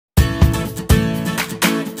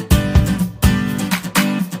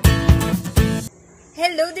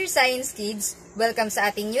Hello dear Science Kids! Welcome sa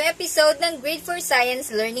ating new episode ng Grade 4 Science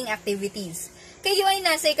Learning Activities. Kayo ay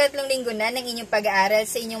nasa ikatlong linggo na ng inyong pag-aaral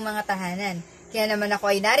sa inyong mga tahanan. Kaya naman ako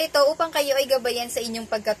ay narito upang kayo ay gabayan sa inyong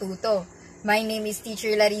pagkatuto. My name is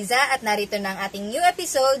Teacher Lariza at narito na ang ating new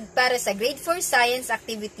episode para sa Grade 4 Science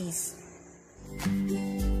Activities.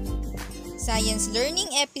 Science Learning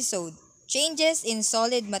Episode: Changes in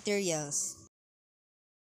Solid Materials.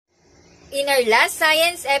 In our last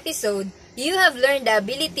science episode, you have learned the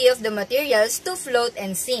ability of the materials to float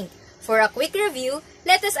and sink. For a quick review,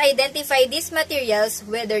 let us identify these materials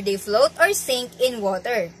whether they float or sink in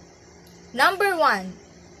water. Number 1.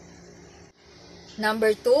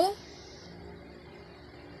 Number 2.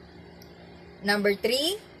 Number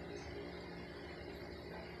 3.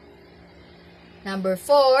 Number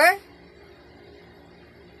 4.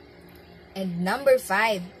 And number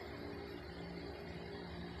 5.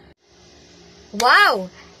 Wow!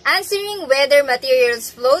 Answering whether materials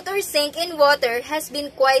float or sink in water has been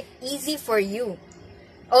quite easy for you.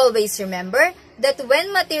 Always remember that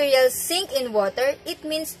when materials sink in water, it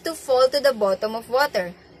means to fall to the bottom of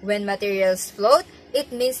water. When materials float,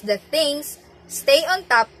 it means that things stay on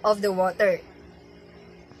top of the water.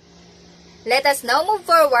 Let us now move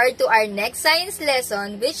forward to our next science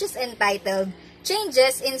lesson, which is entitled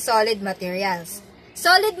Changes in Solid Materials.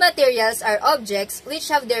 Solid materials are objects which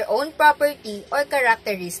have their own property or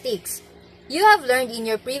characteristics. You have learned in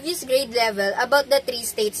your previous grade level about the three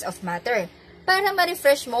states of matter. Para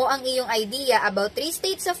ma-refresh mo ang iyong idea about three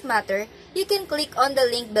states of matter, you can click on the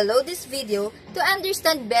link below this video to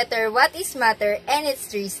understand better what is matter and its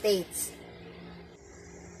three states.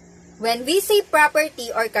 When we say property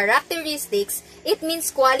or characteristics, it means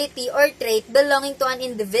quality or trait belonging to an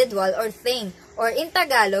individual or thing, or in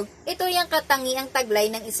Tagalog, ito yung katangiang taglay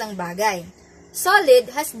ng isang bagay. Solid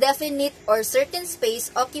has definite or certain space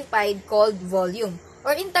occupied called volume,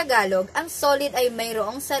 or in Tagalog, ang solid ay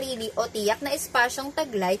mayroong sarili o tiyak na espasyong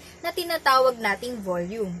taglay na tinatawag nating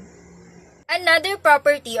volume. Another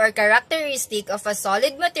property or characteristic of a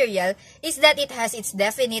solid material is that it has its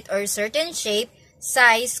definite or certain shape,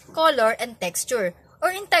 size, color, and texture. Or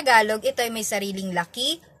in Tagalog, ito ay may sariling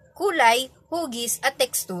laki, kulay, hugis, at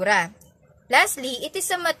tekstura. Lastly, it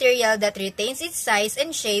is a material that retains its size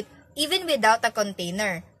and shape even without a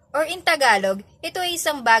container. Or in Tagalog, ito ay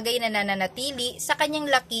isang bagay na nananatili sa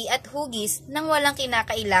kanyang laki at hugis nang walang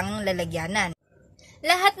kinakailangang lalagyanan.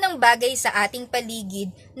 Lahat ng bagay sa ating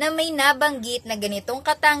paligid na may nabanggit na ganitong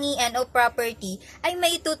katangian o property ay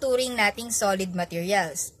maituturing nating solid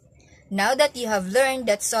materials. Now that you have learned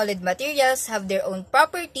that solid materials have their own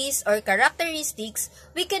properties or characteristics,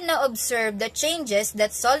 we can now observe the changes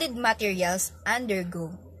that solid materials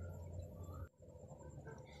undergo.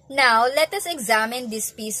 Now, let us examine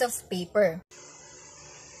this piece of paper.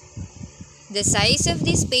 The size of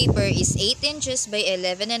this paper is 8 inches by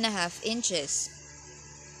 11.5 inches.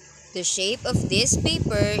 The shape of this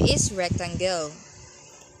paper is rectangle.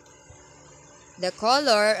 The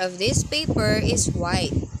color of this paper is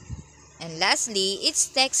white. And lastly, its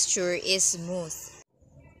texture is smooth.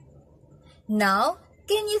 Now,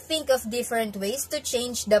 can you think of different ways to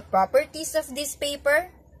change the properties of this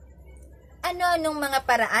paper? Ano-anong mga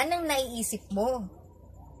paraan ang naiisip mo?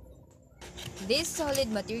 This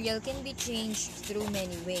solid material can be changed through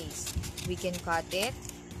many ways. We can cut it,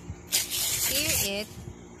 tear it,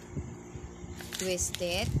 twist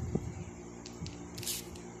it,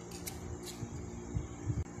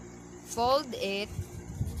 fold it,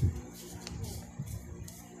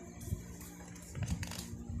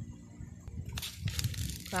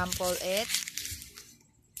 crumple it,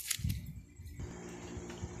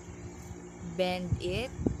 bend it,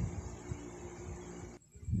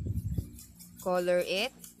 color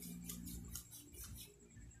it,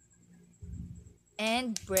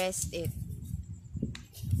 and press it.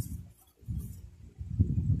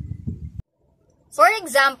 For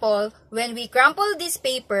example, when we crumple this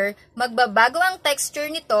paper, magbabago ang texture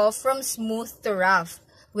nito from smooth to rough.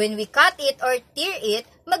 When we cut it or tear it,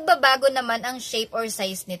 magbabago naman ang shape or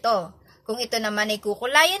size nito. Kung ito naman ay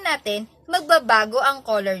kukulayan natin, magbabago ang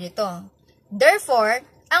color nito. Therefore,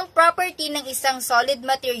 ang property ng isang solid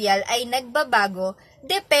material ay nagbabago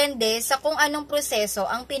depende sa kung anong proseso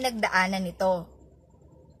ang pinagdaanan nito.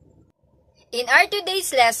 In our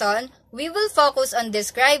today's lesson, we will focus on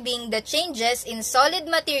describing the changes in solid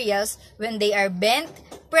materials when they are bent,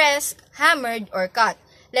 pressed, hammered, or cut.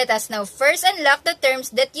 Let us now first unlock the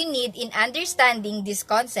terms that you need in understanding this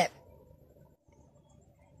concept.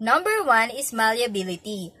 Number 1 is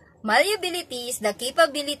malleability. Malleability is the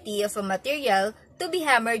capability of a material to be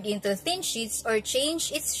hammered into thin sheets or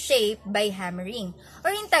change its shape by hammering.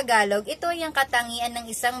 Or in Tagalog, ito ay ang katangian ng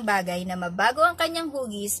isang bagay na mabago ang kanyang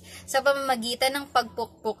hugis sa pamamagitan ng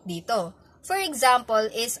pagpukpok dito. For example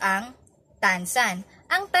is ang tansan.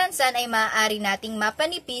 Ang tansan ay maaari nating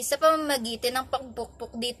mapanipis sa pamamagitan ng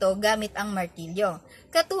pagpukpok dito gamit ang martilyo,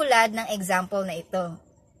 katulad ng example na ito.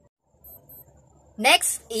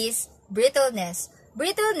 Next is brittleness.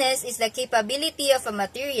 Brittleness is the capability of a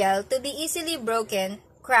material to be easily broken,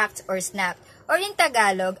 cracked, or snapped. Or in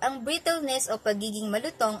Tagalog, ang brittleness o pagiging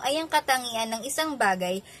malutong ay ang katangian ng isang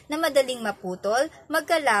bagay na madaling maputol,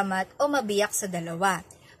 magkalamat, o mabiyak sa dalawa.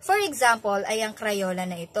 For example ay ang Crayola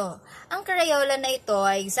na ito. Ang Crayola na ito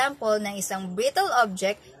ay example ng isang brittle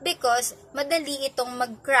object because madali itong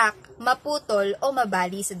mag-crack, maputol, o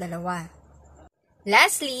mabali sa dalawa.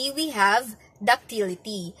 Lastly, we have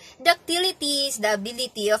ductility. Ductility is the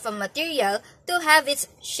ability of a material to have its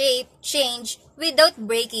shape change without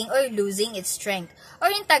breaking or losing its strength.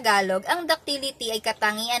 Or in Tagalog, ang ductility ay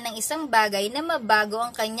katangian ng isang bagay na mabago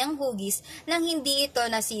ang kanyang hugis nang hindi ito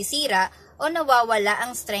nasisira o nawawala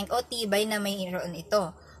ang strength o tibay na mayroon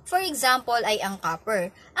ito. For example ay ang copper.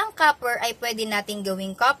 Ang copper ay pwede nating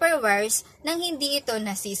gawing copper wires nang hindi ito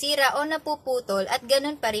nasisira o napuputol at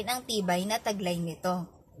ganun pa rin ang tibay na taglay nito.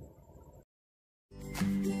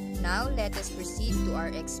 Now, let us proceed to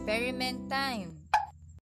our experiment time.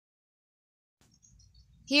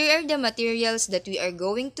 Here are the materials that we are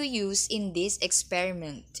going to use in this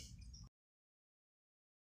experiment.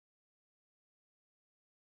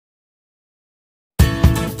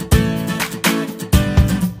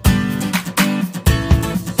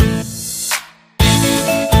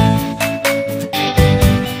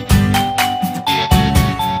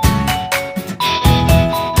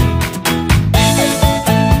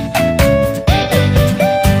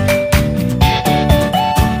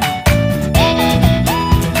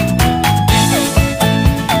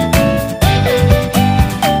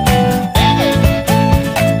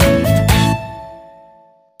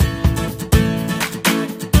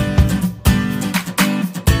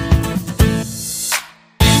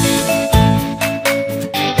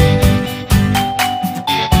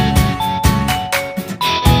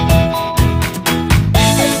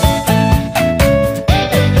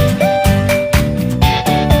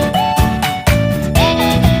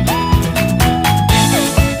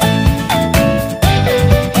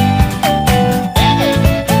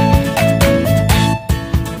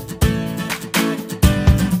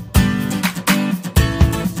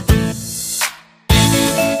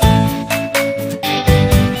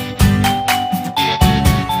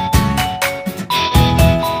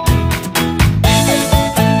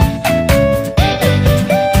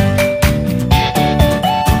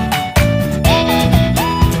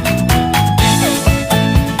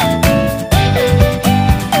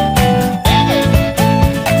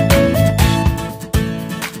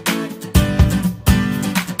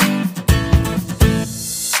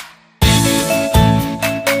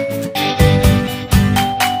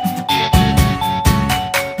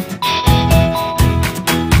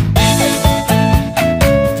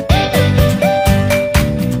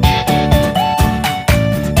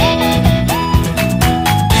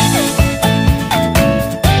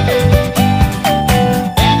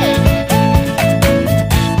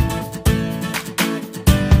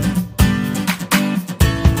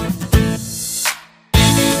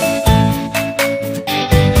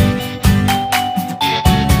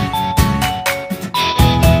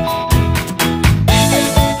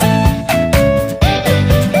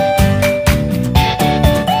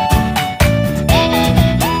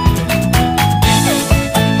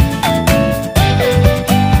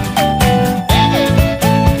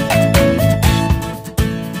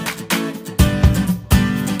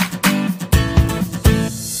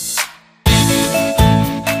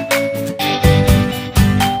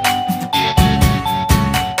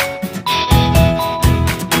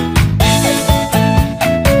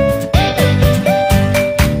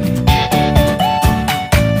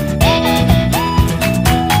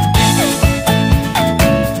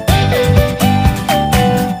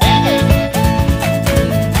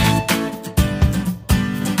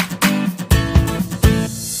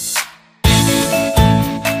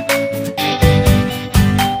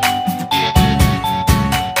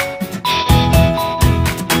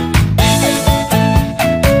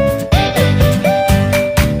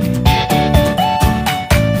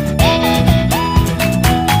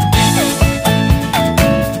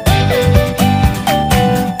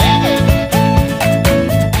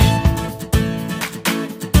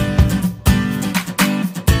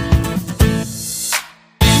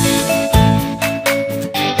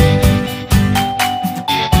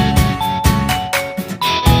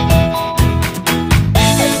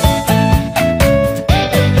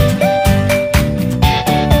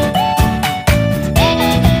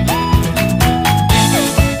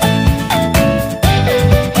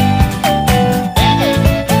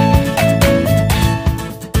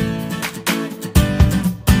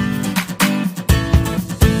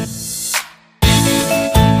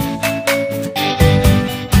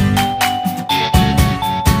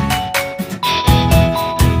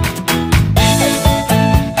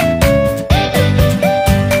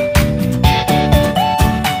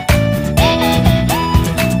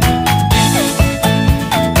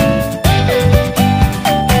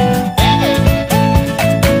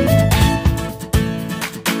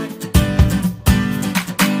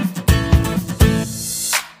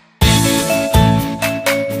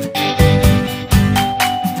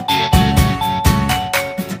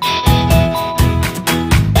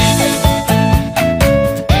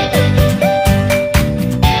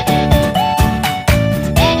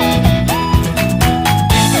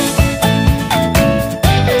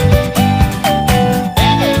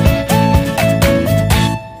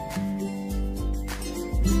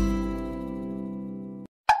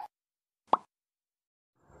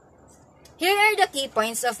 Here are the key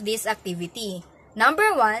points of this activity. Number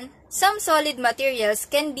 1, some solid materials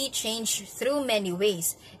can be changed through many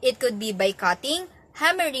ways. It could be by cutting,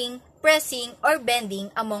 hammering, pressing, or bending,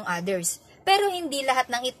 among others. Pero hindi lahat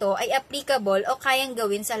ng ito ay applicable o kayang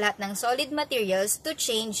gawin sa lahat ng solid materials to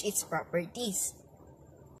change its properties.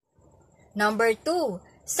 Number 2,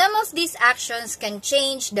 some of these actions can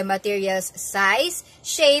change the material's size,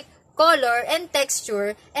 shape, color, and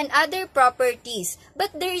texture, and other properties, but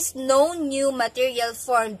there is no new material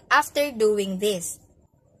formed after doing this.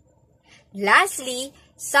 Lastly,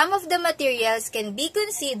 some of the materials can be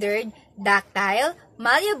considered ductile,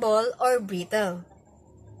 malleable, or brittle.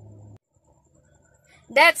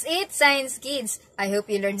 That's it, Science Kids! I hope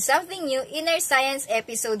you learned something new in our science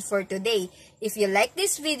episode for today. If you like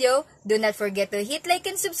this video, do not forget to hit like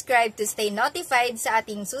and subscribe to stay notified sa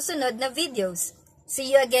ating susunod na videos.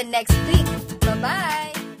 See you again next week.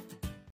 Bye-bye!